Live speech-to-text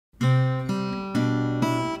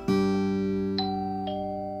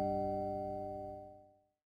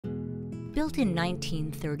Built in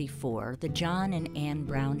 1934, the John and Anne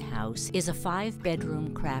Brown house is a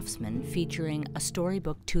 5-bedroom Craftsman featuring a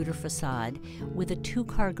storybook Tudor facade with a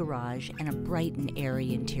 2-car garage and a bright and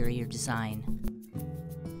airy interior design.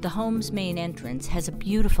 The home's main entrance has a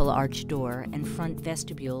beautiful arched door and front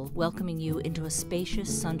vestibule welcoming you into a spacious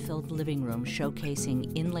sun-filled living room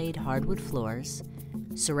showcasing inlaid hardwood floors,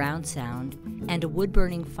 surround sound, and a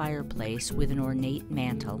wood-burning fireplace with an ornate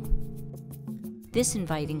mantel. This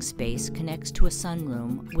inviting space connects to a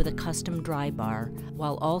sunroom with a custom dry bar,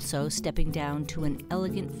 while also stepping down to an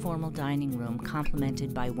elegant formal dining room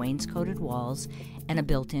complemented by wainscoted walls and a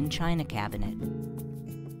built-in china cabinet.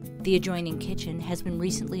 The adjoining kitchen has been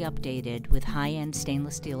recently updated with high-end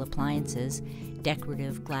stainless steel appliances,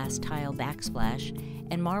 decorative glass tile backsplash,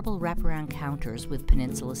 and marble wraparound counters with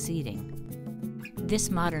peninsula seating. This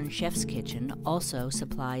modern chef's kitchen also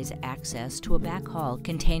supplies access to a back hall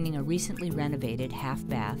containing a recently renovated half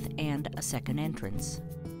bath and a second entrance.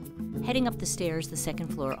 Heading up the stairs, the second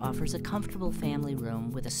floor offers a comfortable family room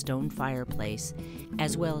with a stone fireplace,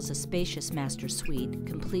 as well as a spacious master suite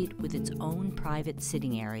complete with its own private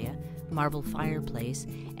sitting area, marble fireplace,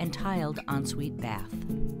 and tiled ensuite bath.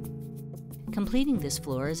 Completing this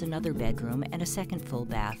floor is another bedroom and a second full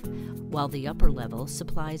bath, while the upper level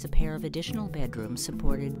supplies a pair of additional bedrooms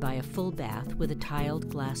supported by a full bath with a tiled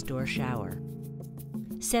glass door shower.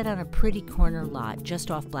 Set on a pretty corner lot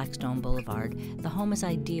just off Blackstone Boulevard, the home is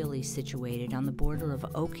ideally situated on the border of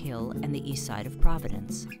Oak Hill and the east side of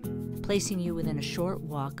Providence, placing you within a short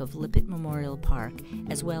walk of Lippert Memorial Park,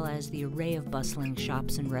 as well as the array of bustling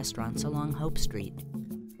shops and restaurants along Hope Street.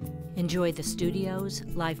 Enjoy the studios,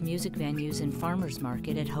 live music venues, and farmers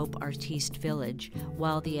market at Hope Artiste Village,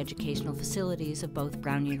 while the educational facilities of both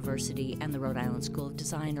Brown University and the Rhode Island School of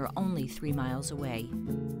Design are only 3 miles away.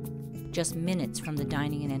 Just minutes from the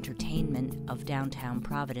dining and entertainment of downtown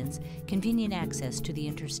Providence, convenient access to the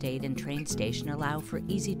interstate and train station allow for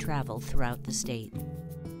easy travel throughout the state.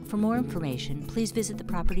 For more information, please visit the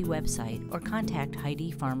property website or contact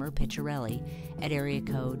Heidi Farmer Picciarelli at area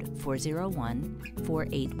code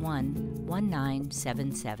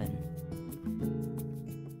 401-481-1977.